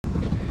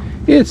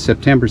It's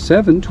September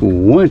 7,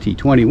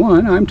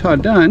 2021. I'm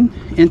Todd Dunn,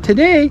 and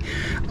today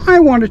I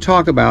want to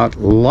talk about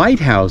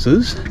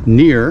lighthouses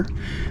near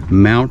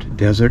Mount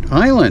Desert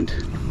Island.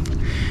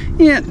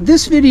 And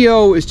this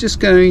video is just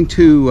going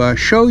to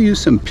show you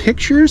some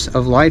pictures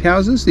of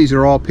lighthouses. These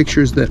are all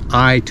pictures that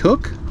I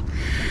took,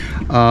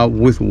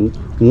 with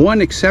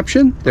one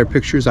exception. They're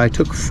pictures I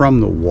took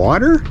from the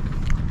water,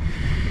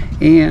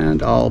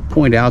 and I'll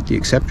point out the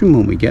exception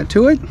when we get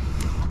to it.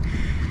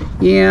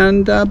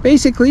 And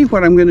basically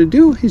what I'm going to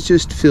do is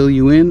just fill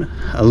you in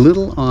a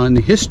little on the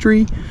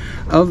history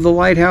of the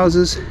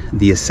lighthouses,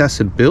 the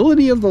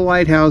accessibility of the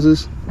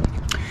lighthouses,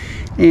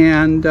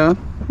 and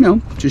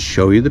just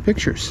show you the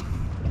pictures.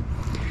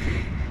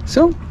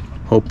 So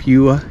hope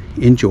you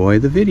enjoy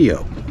the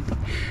video.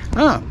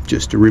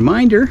 Just a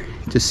reminder,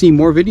 to see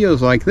more videos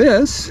like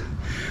this,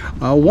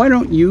 why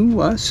don't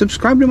you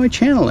subscribe to my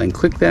channel and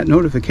click that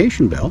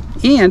notification bell,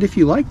 and if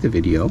you like the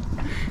video,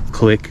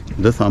 click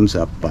the thumbs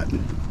up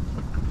button.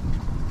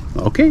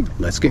 Okay,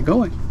 let's get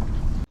going.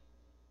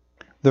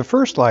 The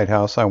first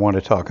lighthouse I want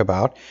to talk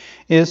about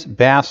is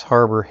Bass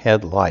Harbor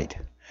Head Light.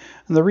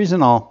 And the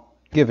reason I'll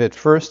give it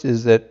first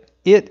is that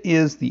it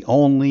is the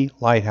only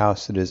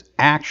lighthouse that is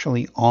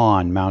actually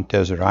on Mount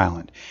Desert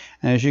Island.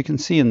 And as you can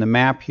see in the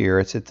map here,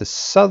 it's at the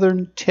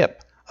southern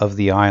tip of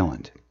the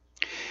island.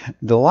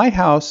 The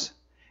lighthouse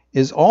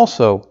is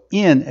also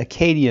in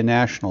Acadia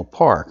National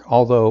Park,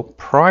 although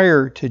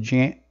prior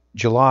to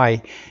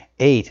July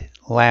 8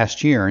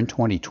 last year in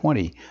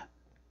 2020,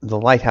 the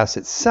lighthouse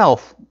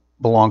itself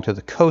belonged to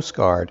the Coast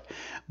Guard,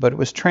 but it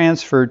was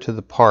transferred to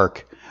the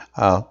park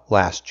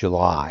last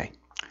July.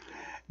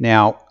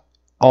 Now,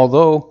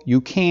 although you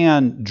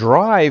can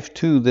drive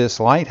to this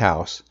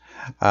lighthouse,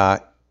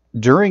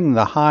 during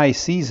the high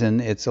season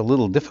it's a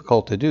little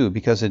difficult to do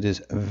because it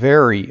is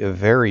very,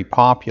 very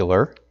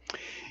popular,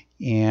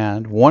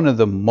 and one of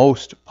the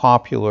most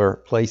popular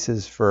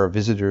places for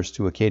visitors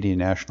to Acadia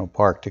National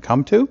Park to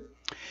come to.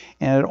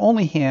 And it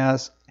only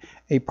has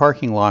a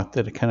parking lot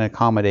that can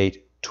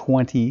accommodate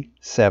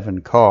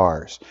 27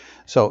 cars.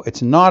 So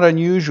it's not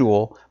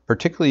unusual,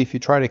 particularly if you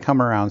try to come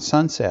around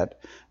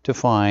sunset, to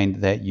find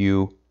that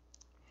you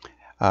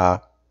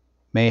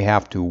may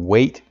have to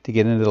wait to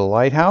get into the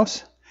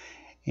lighthouse.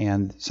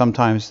 And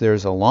sometimes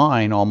there's a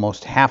line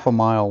almost half a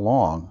mile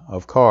long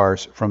of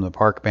cars from the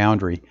park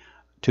boundary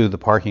to the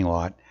parking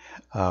lot,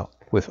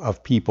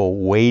 of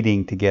people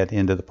waiting to get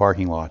into the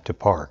parking lot to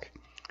park.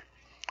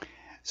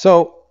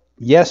 So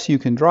yes, you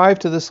can drive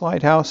to this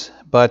lighthouse,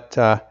 but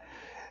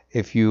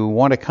if you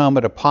want to come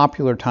at a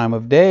popular time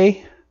of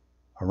day,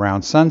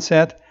 around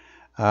sunset,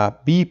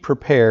 be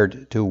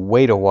prepared to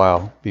wait a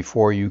while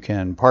before you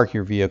can park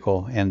your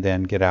vehicle and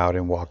then get out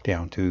and walk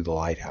down to the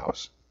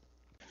lighthouse.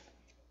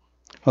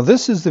 Well,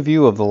 this is the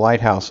view of the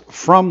lighthouse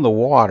from the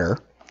water.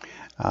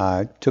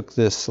 I took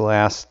this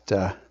last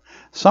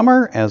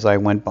summer as I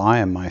went by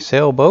in my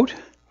sailboat.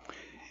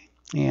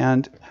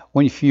 And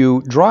if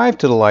you drive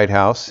to the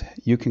lighthouse,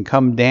 you can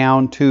come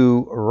down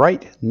to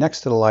right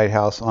next to the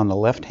lighthouse on the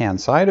left-hand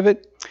side of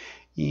it.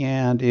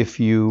 And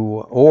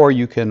or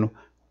you can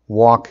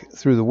walk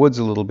through the woods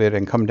a little bit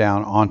and come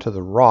down onto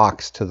the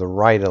rocks to the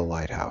right of the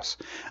lighthouse.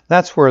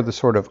 That's where the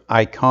sort of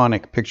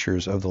iconic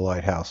pictures of the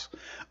lighthouse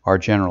are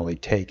generally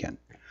taken.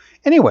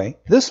 Anyway,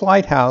 this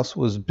lighthouse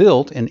was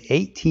built in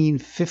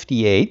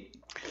 1858,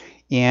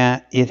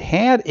 and it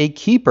had a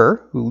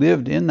keeper who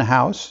lived in the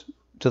house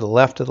to the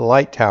left of the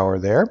light tower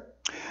there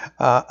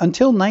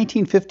until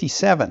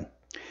 1957.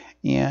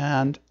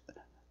 And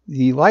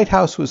the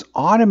lighthouse was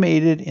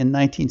automated in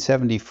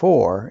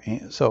 1974.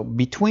 So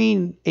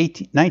between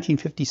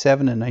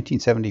 1957 and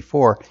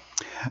 1974,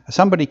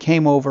 somebody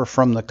came over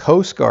from the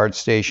Coast Guard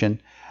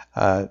station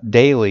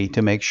daily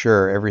to make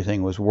sure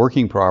everything was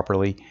working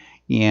properly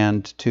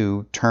and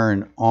to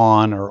turn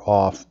on or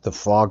off the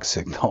fog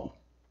signal.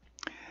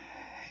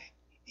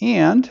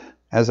 And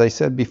as I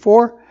said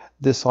before,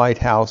 this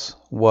lighthouse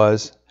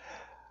was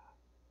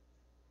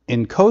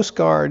in Coast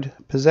Guard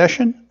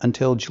possession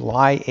until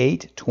July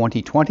 8,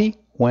 2020,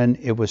 when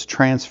it was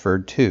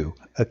transferred to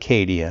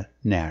Acadia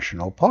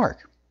National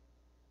Park.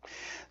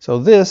 So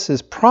this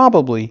is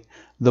probably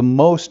the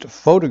most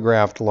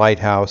photographed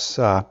lighthouse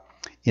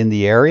in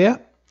the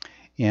area,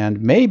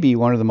 and maybe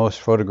one of the most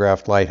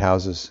photographed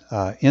lighthouses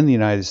in the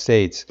United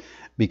States,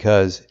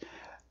 because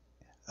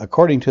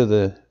according to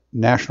the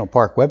National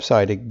Park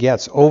website, it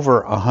gets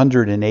over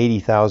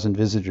 180,000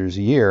 visitors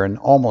a year, and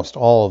almost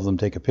all of them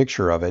take a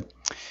picture of it.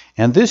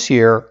 And this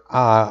year,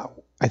 I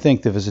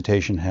think the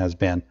visitation has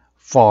been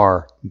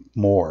far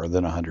more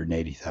than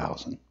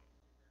 180,000.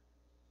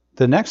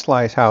 The next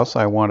lighthouse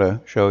I want to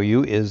show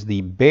you is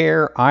the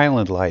Bear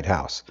Island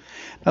Lighthouse.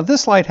 Now,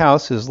 this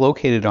lighthouse is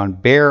located on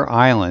Bear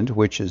Island,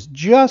 which is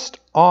just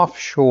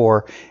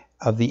offshore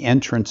of the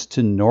entrance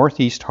to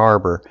Northeast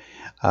Harbor,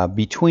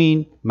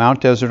 between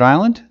Mount Desert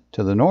Island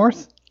to the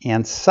north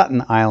and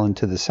Sutton Island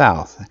to the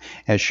south,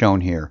 as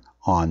shown here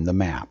on the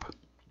map.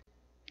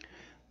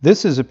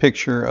 This is a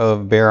picture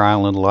of Bear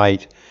Island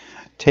Light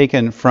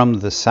taken from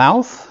the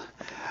south.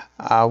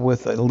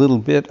 with a little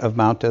bit of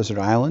Mount Desert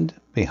Island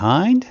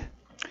behind.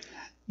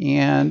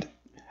 And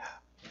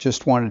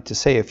just wanted to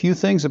say a few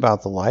things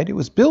about the light. It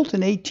was built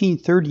in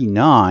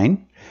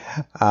 1839,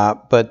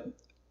 but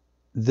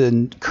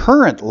the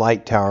current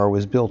light tower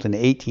was built in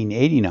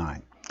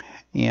 1889.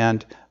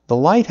 And the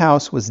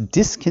lighthouse was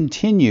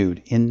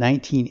discontinued in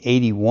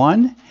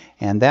 1981,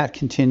 and that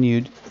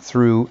continued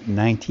through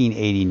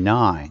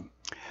 1989.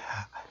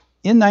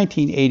 In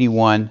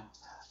 1981,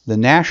 the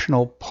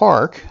national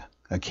park,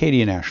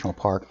 Acadia National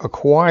Park,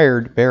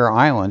 acquired Bear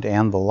Island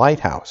and the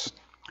lighthouse.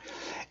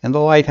 And the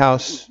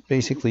lighthouse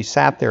basically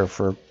sat there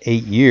for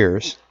 8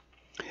 years.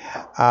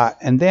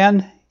 And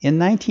then in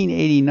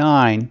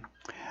 1989,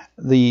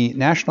 the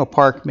national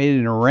park made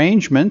an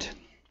arrangement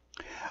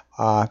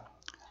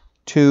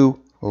to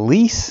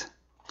lease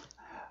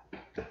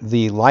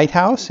the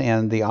lighthouse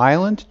and the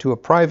island to a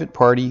private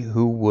party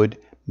who would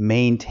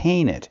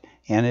maintain it.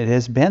 And it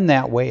has been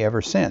that way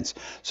ever since.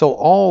 So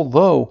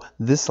although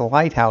this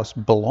lighthouse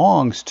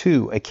belongs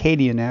to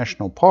Acadia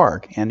National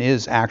Park and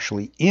is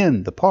actually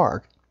in the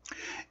park,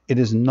 it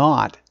is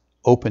not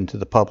open to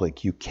the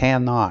public. You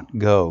cannot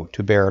go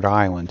to Bear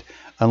Island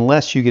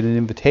unless you get an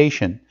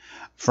invitation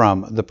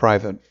from the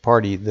private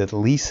party that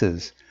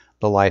leases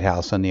the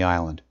lighthouse and the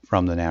island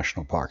from the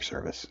National Park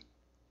Service.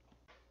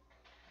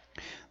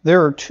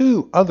 There are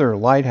 2 other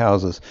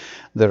lighthouses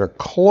that are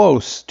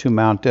close to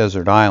Mount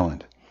Desert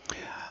Island.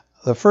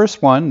 The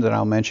first one that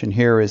I'll mention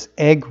here is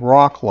Egg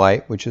Rock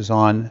Light, which is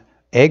on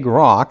Egg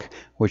Rock,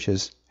 which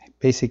is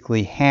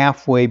basically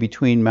halfway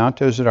between Mount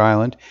Desert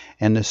Island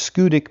and the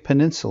Schoodic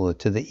Peninsula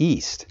to the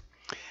east.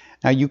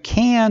 Now you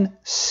can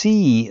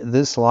see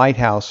this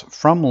lighthouse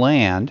from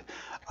land,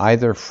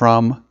 either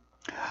from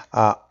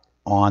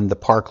on the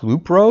Park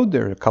Loop Road.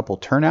 There are a couple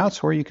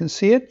turnouts where you can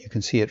see it. You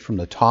can see it from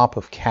the top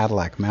of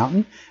Cadillac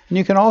Mountain, and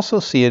you can also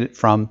see it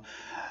from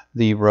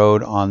the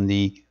road on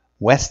the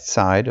west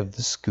side of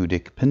the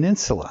Schoodic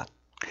Peninsula.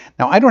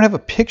 Now, I don't have a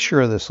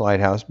picture of this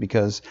lighthouse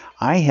because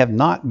I have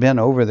not been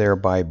over there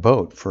by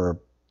boat for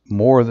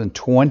more than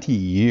 20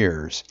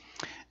 years.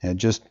 And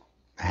just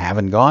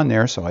haven't gone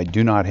there, so I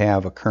do not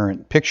have a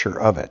current picture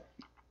of it.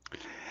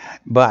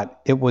 But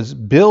it was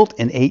built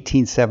in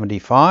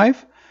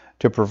 1875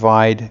 to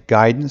provide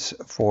guidance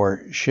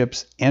for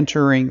ships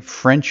entering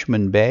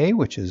Frenchman Bay,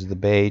 which is the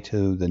bay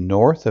to the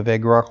north of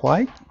Egg Rock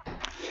Light.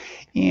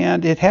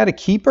 And it had a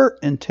keeper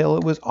until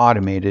it was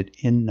automated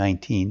in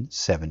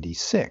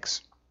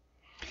 1976.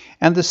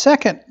 And the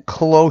second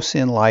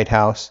close-in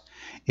lighthouse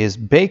is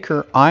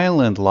Baker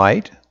Island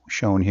Light,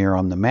 shown here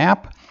on the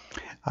map.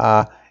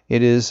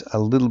 It is a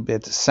little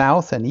bit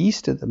south and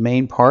east of the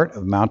main part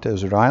of Mount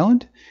Desert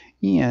Island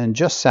and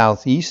just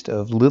southeast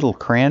of Little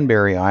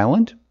Cranberry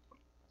Island.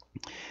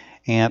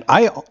 And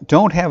I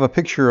don't have a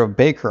picture of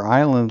Baker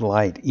Island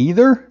Light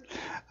either,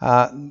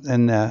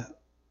 and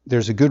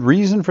there's a good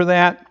reason for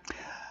that.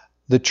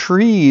 The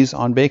trees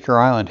on Baker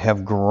Island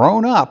have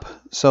grown up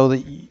so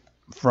that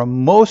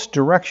from most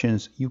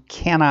directions you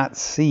cannot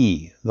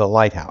see the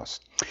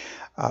lighthouse.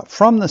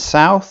 From the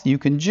south you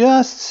can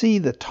just see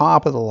the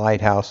top of the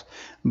lighthouse,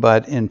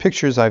 but in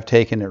pictures I've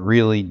taken it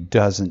really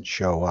doesn't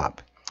show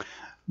up.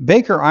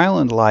 Baker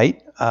Island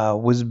Light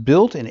was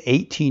built in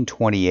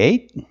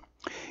 1828,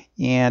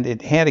 and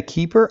it had a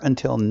keeper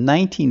until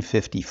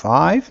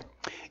 1955.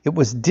 It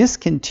was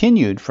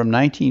discontinued from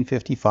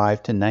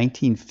 1955 to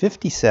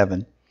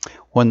 1957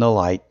 when the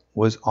light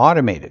was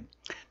automated.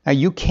 Now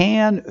you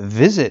can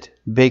visit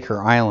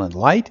Baker Island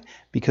Light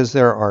because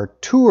there are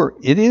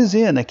it is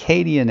in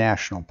Acadia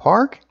National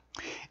Park,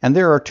 and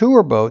there are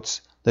tour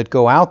boats that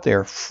go out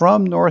there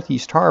from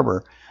Northeast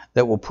Harbor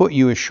that will put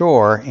you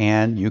ashore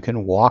and you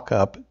can walk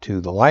up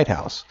to the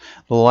lighthouse.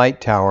 The light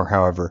tower,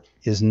 however,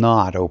 is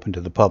not open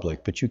to the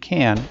public, but you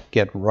can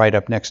get right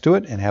up next to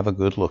it and have a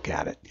good look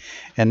at it.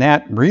 And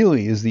that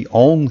really is the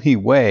only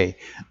way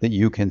that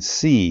you can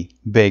see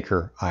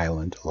Baker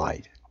Island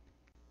Light.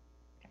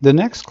 The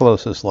next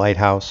closest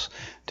lighthouse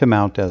to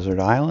Mount Desert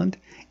Island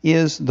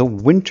is the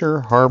Winter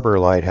Harbor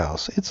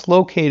Lighthouse. It's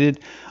located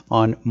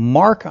on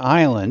Mark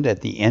Island at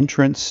the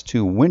entrance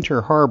to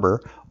Winter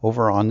Harbor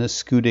over on the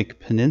Schoodic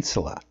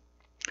Peninsula.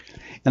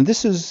 And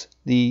this is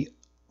the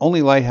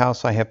only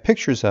lighthouse I have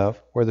pictures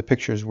of where the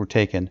pictures were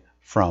taken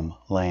from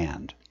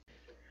land.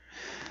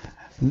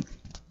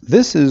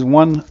 This is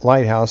one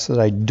lighthouse that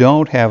I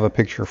don't have a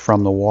picture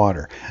from the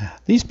water.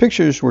 These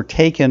pictures were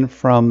taken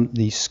from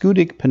the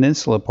Schoodic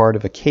Peninsula part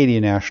of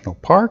Acadia National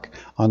Park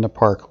on the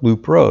Park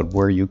Loop Road,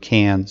 where you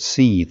can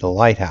see the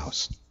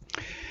lighthouse.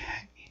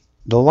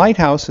 The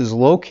lighthouse is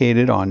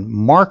located on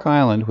Mark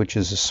Island, which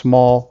is a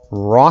small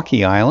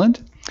rocky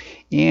island,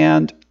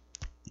 and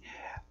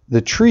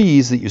the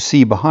trees that you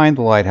see behind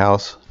the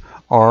lighthouse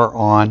are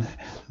on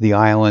the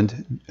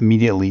island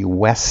immediately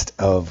west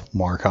of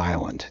Mark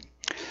Island.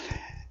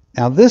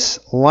 Now, this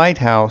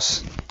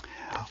lighthouse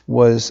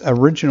was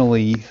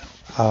originally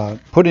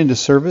put into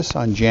service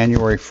on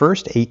January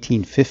 1st,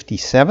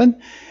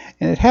 1857,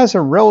 And it has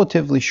a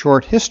relatively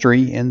short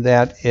history in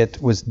that it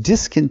was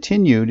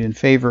discontinued in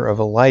favor of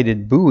a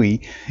lighted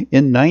buoy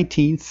in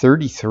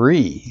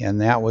 1933, and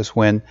that was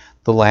when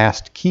the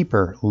last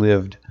keeper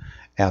lived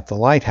at the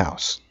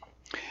lighthouse.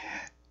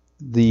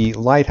 The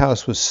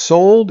lighthouse was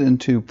sold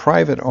into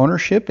private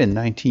ownership in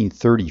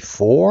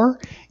 1934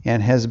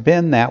 and has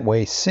been that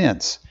way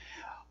since.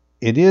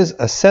 It is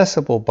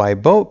accessible by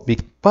boat,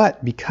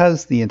 but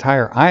because the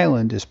entire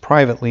island is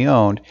privately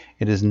owned,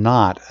 it is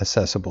not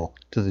accessible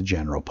to the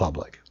general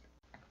public.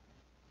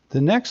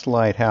 The next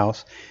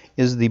lighthouse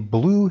is the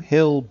Blue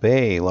Hill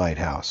Bay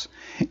Lighthouse.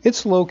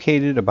 It's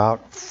located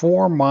about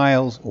 4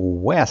 miles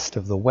west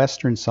of the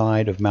western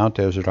side of Mount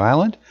Desert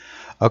Island,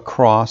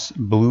 across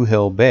Blue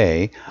Hill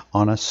Bay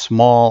on a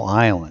small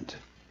island.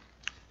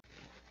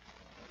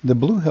 The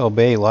Blue Hill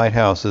Bay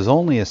Lighthouse is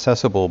only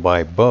accessible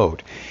by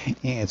boat.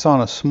 It's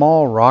on a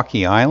small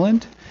rocky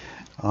island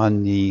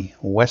on the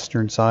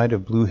western side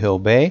of Blue Hill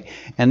Bay,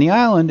 and the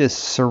island is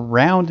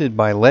surrounded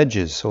by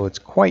ledges, so it's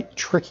quite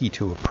tricky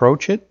to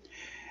approach it.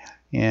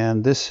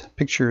 And this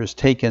picture is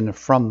taken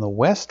from the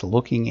west,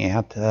 looking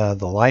at the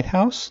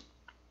lighthouse.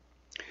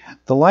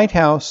 The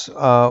lighthouse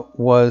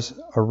was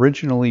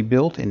originally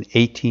built in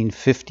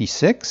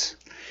 1856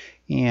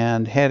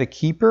 and had a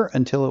keeper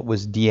until it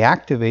was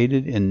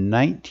deactivated in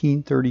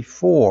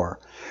 1934.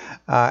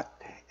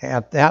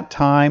 At that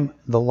time,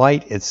 the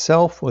light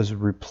itself was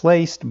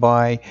replaced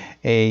by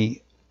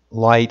a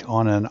light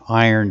on an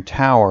iron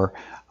tower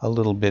a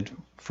little bit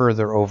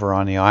further over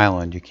on the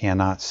island. You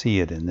cannot see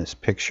it in this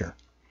picture.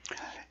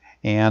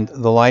 And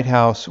the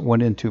lighthouse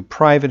went into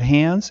private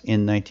hands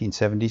in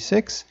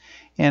 1976,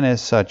 and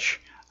as such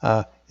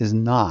is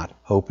not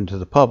open to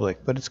the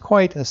public, but it's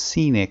quite a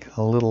scenic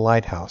little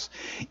lighthouse.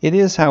 It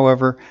is,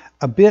 however,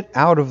 a bit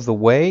out of the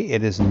way.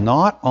 It is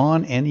not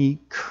on any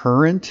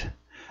current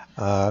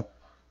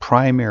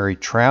primary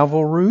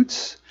travel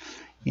routes,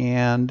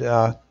 and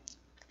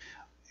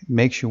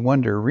makes you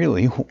wonder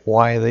really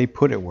why they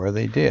put it where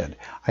they did.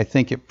 I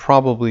think it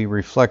probably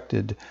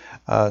reflected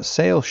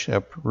sail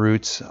ship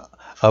routes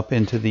up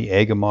into the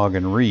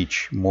Agamogan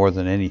Reach more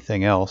than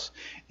anything else.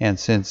 And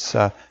since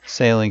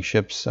sailing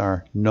ships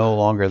are no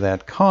longer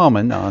that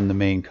common on the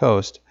Maine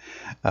coast,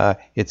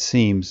 it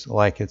seems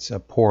like it's a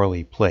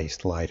poorly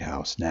placed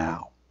lighthouse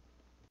now.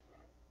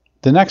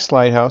 The next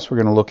lighthouse we're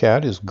going to look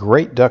at is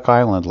Great Duck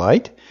Island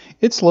Light.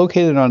 It's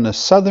located on the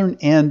southern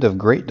end of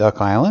Great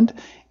Duck Island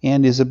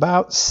and is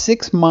about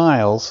 6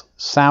 miles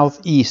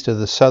southeast of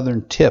the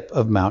southern tip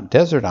of Mount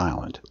Desert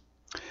Island.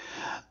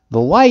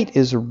 The light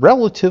is a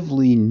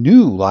relatively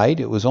new light.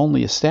 It was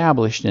only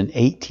established in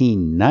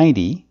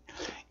 1890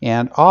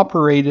 and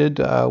operated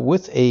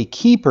with a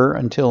keeper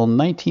until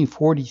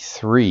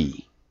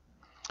 1943.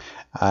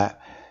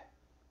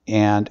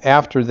 And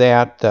after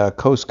that,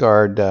 Coast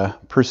Guard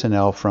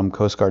personnel from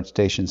Coast Guard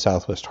Station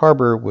Southwest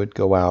Harbor would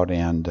go out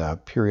and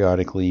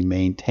periodically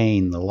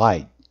maintain the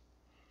light.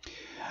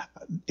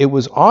 It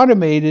was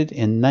automated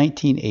in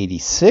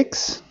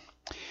 1986.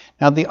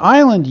 Now, the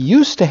island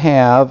used to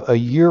have a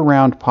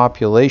year-round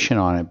population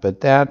on it,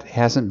 but that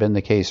hasn't been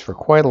the case for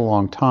quite a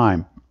long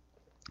time.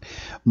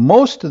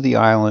 Most of the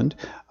island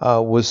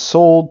was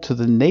sold to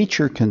the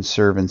Nature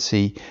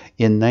Conservancy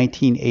in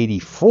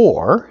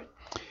 1984,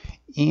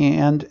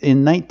 and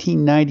in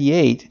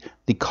 1998,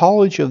 the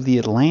College of the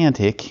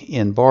Atlantic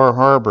in Bar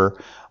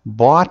Harbor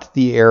bought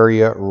the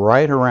area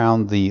right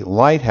around the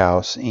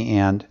lighthouse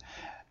and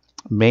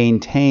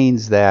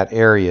maintains that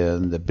area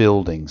and the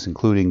buildings,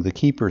 including the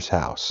keeper's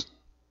house.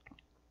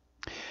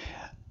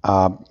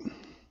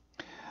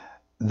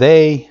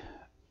 They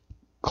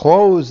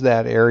close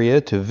that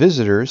area to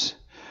visitors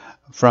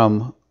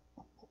from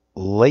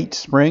late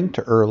spring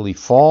to early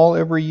fall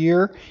every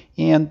year,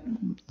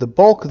 and the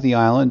bulk of the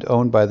island,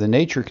 owned by the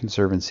Nature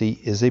Conservancy,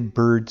 is a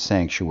bird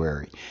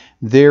sanctuary.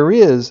 There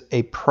is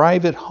a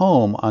private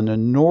home on the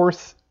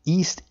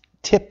northeast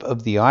tip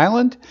of the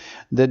island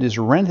that is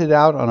rented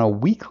out on a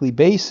weekly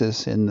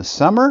basis in the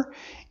summer,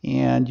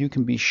 and you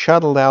can be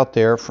shuttled out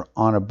there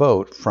on a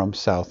boat from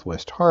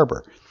Southwest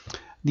Harbor.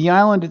 The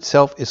island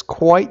itself is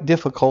quite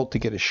difficult to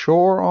get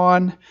ashore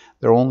on.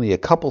 There are only a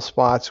couple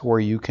spots where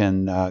you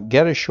can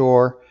get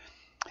ashore,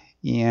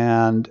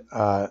 and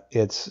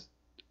it's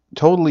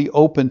totally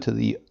open to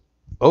the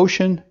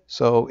ocean,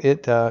 so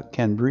it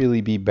can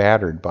really be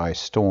battered by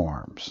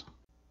storms.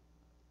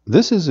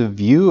 This is a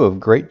view of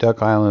Great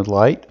Duck Island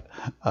Light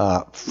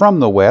from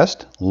the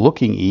west,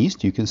 looking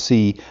east. You can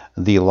see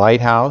the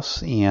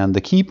lighthouse and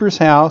the keeper's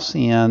house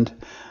and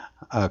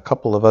a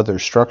couple of other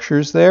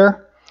structures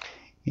there.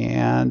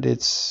 And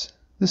this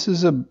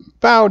is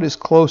about as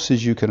close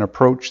as you can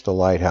approach the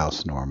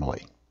lighthouse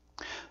normally.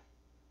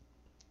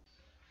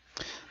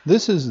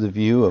 This is the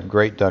view of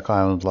Great Duck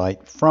Island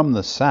Light from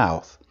the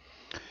south.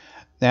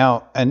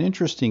 Now, an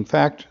interesting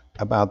fact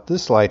about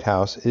this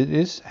lighthouse,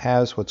 it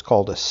has what's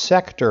called a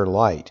sector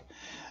light,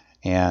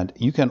 and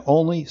you can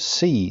only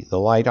see the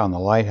light on the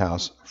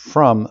lighthouse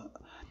from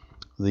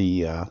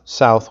the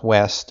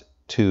southwest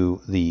to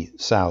the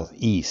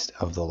southeast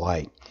of the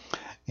light,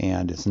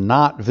 and it's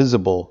not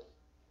visible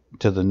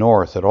to the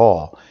north at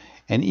all.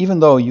 And even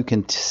though you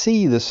can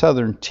see the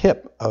southern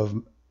tip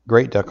of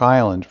Great Duck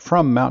Island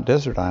from Mount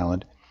Desert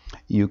Island,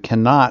 you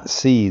cannot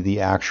see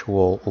the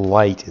actual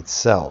light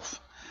itself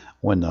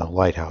when the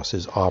lighthouse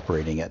is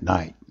operating at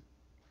night.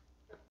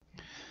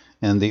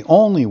 And the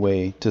only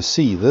way to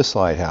see this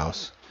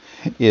lighthouse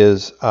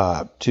is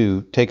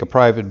to take a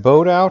private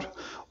boat out,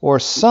 or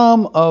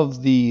some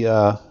of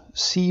the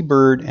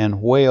seabird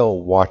and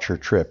whale watcher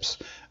trips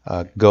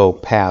go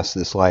past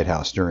this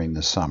lighthouse during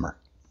the summer.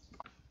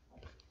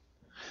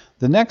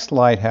 The next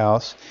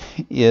lighthouse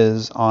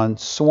is on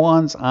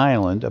Swans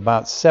Island,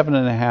 about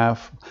 7.5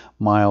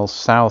 miles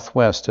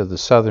southwest of the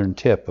southern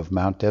tip of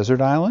Mount Desert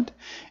Island,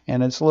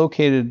 and it's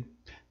located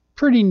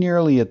pretty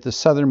nearly at the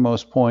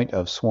southernmost point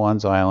of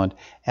Swans Island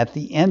at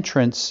the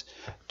entrance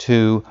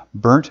to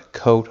Burnt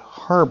Coat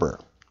Harbor.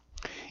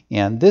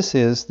 And this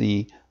is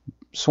the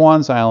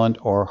Swans Island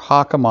or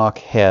Hockomock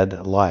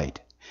Head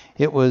Light.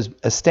 It was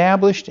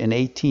established in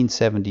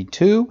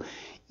 1872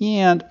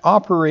 and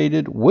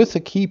operated with a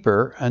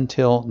keeper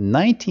until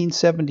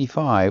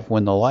 1975,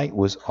 when the light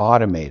was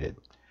automated.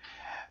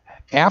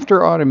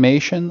 After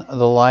automation,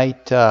 the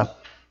light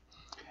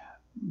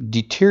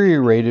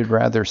deteriorated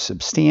rather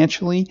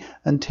substantially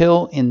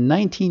until in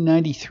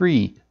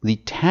 1993 the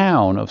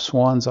town of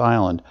Swans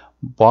Island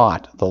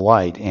bought the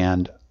light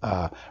and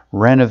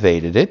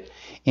renovated it,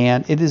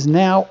 and it is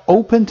now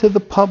open to the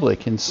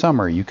public in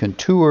summer. You can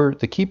tour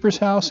the keeper's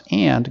house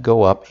and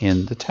go up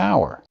in the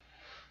tower.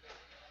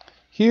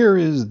 Here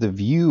is the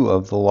view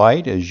of the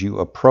light as you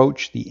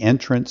approach the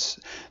entrance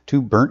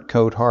to Burnt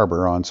Coat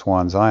Harbor on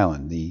Swans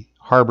Island. The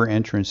harbor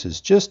entrance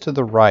is just to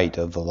the right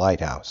of the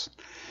lighthouse.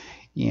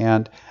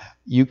 And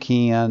you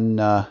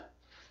can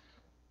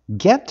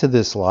get to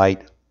this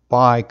light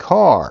by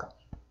car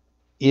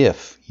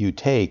if you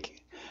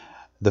take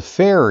the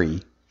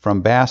ferry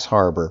from Bass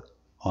Harbor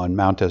on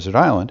Mount Desert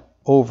Island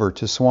over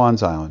to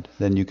Swans Island.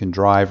 Then you can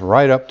drive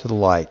right up to the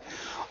light.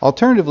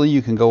 Alternatively,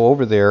 you can go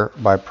over there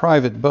by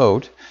private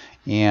boat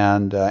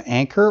and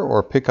anchor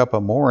or pick up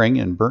a mooring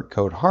in Burnt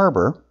Coat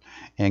Harbor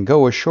and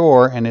go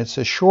ashore, and it's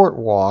a short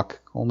walk,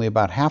 only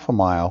about half a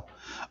mile,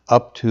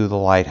 up to the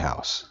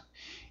lighthouse.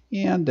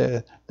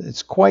 And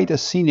it's quite a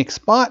scenic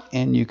spot,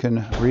 and you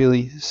can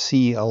really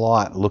see a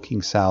lot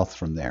looking south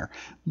from there.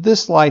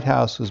 This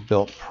lighthouse was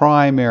built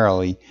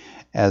primarily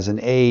as an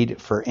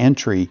aid for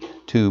entry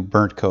to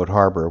Burnt Coat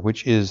Harbor,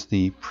 which is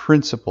the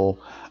principal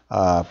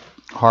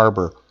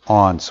harbor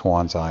on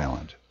Swans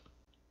Island.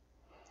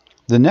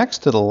 The next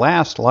to the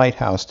last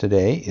lighthouse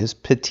today is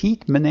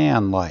Petite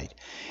Manan Light.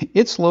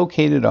 It's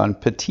located on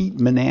Petite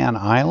Manan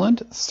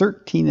Island,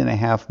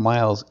 13.5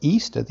 miles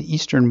east at the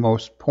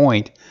easternmost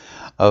point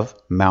of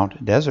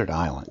Mount Desert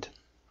Island.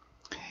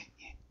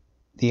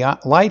 The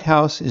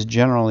lighthouse is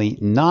generally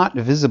not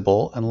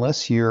visible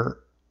unless you're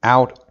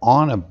out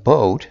on a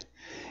boat,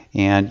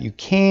 and you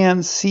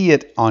can see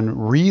it on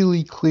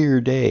really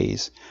clear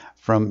days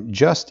from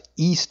just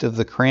east of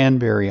the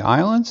Cranberry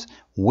Islands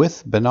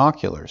with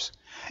binoculars.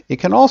 It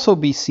can also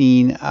be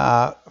seen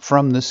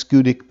from the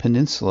Schoodic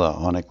Peninsula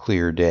on a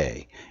clear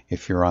day,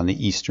 if you're on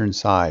the eastern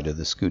side of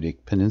the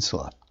Schoodic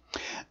Peninsula.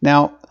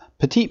 Now,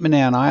 Petite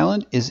Manan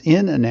Island is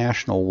in a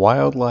national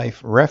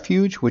wildlife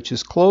refuge, which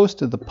is closed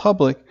to the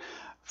public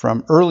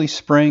from early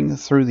spring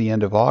through the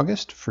end of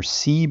August for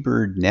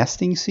seabird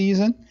nesting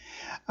season.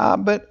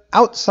 But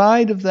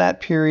outside of that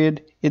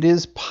period, it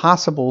is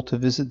possible to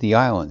visit the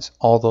islands,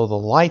 although the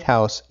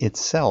lighthouse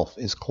itself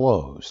is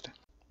closed.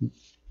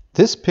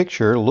 This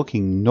picture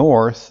looking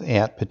north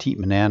at Petite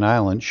Manan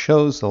Island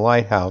shows the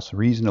lighthouse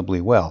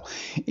reasonably well.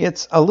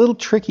 It's a little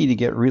tricky to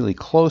get really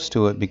close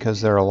to it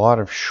because there are a lot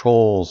of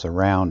shoals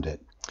around it.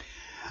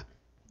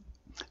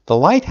 The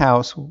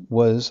lighthouse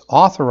was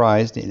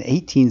authorized in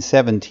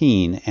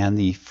 1817, and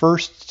the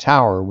first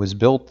tower was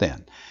built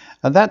then.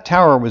 Now, that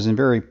tower was in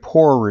very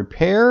poor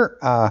repair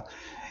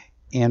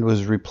and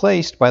was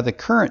replaced by the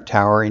current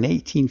tower in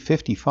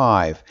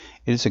 1855.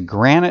 It is a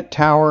granite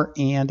tower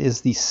and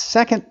is the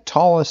second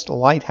tallest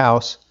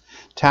lighthouse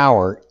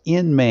tower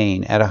in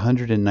Maine at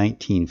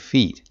 119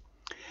 feet.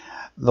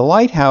 The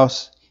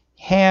lighthouse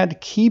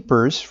had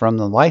keepers from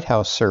the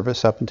lighthouse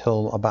service up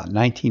until about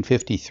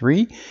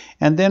 1953,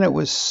 and then it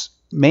was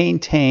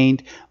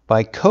maintained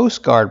by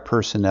Coast Guard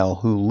personnel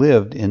who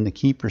lived in the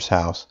keeper's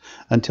house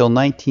until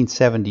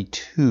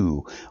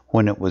 1972,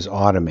 when it was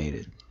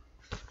automated.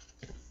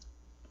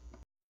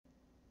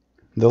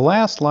 The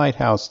last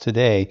lighthouse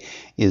today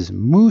is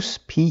Moose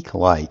Peak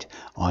Light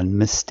on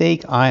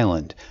Mistake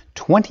Island,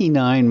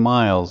 29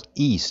 miles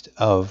east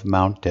of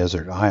Mount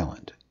Desert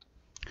Island.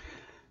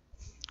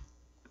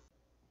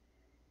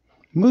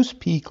 Moose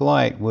Peak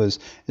Light was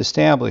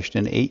established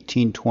in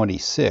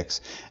 1826,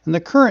 and the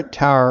current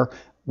tower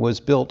was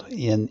built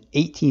in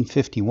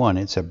 1851.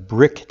 It's a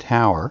brick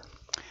tower.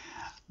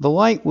 The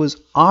light was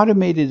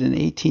automated in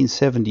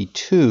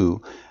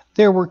 1872.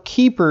 There were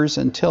keepers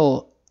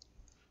until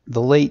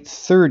the late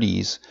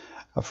 30s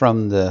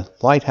from the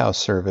lighthouse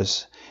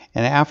service,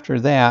 and after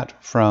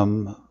that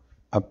from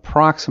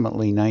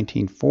approximately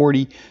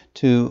 1940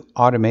 to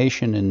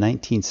automation in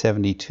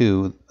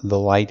 1972. The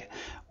light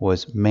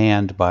was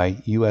manned by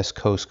U.S.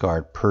 Coast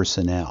Guard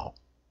personnel.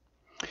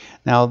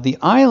 Now, the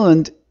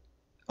island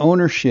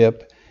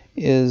ownership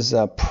is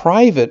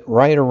private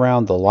right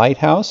around the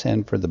lighthouse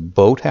and for the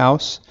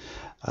boathouse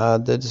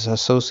that's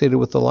associated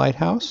with the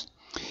lighthouse.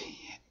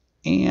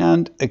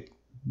 And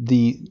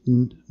the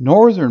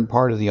northern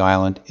part of the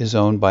island is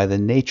owned by the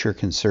Nature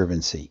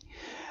Conservancy.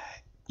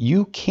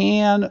 You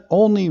can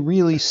only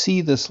really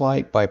see this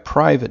light by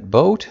private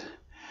boat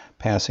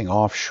passing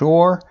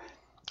offshore.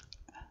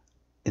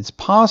 It's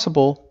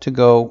possible to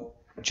go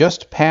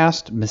just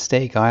past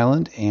Mistake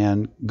Island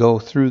and go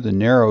through the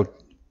narrow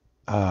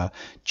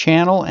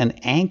channel and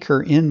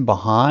anchor in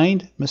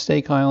behind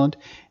Mistake Island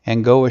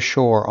and go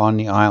ashore on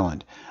the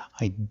island.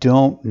 I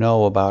don't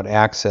know about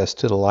access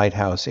to the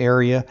lighthouse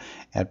area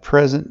at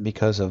present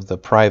because of the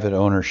private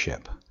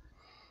ownership.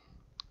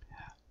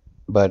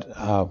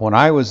 But when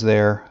I was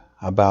there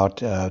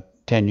about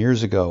 10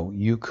 years ago,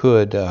 you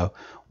could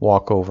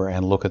walk over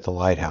and look at the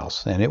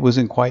lighthouse, and it was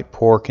in quite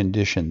poor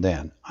condition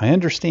then. I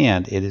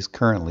understand it is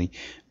currently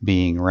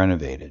being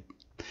renovated,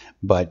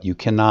 but you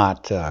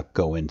cannot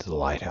go into the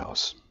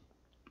lighthouse.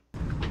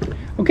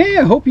 Okay,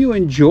 I hope you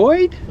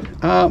enjoyed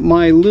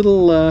my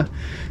little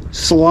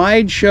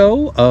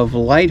slideshow of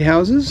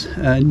lighthouses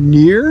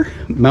near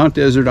Mount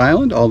Desert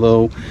Island,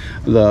 although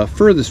the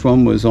furthest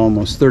one was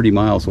almost 30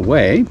 miles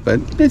away, but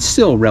it's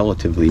still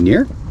relatively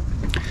near.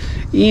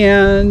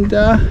 And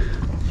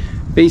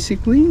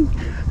basically,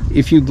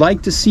 if you'd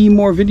like to see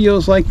more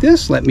videos like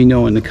this, let me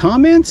know in the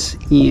comments.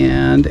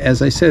 And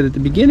as I said at the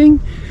beginning,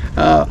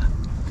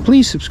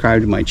 please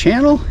subscribe to my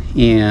channel,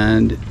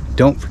 and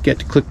don't forget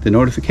to click the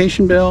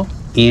notification bell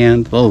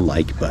and the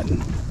like button.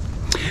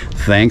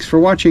 Thanks for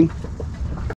watching.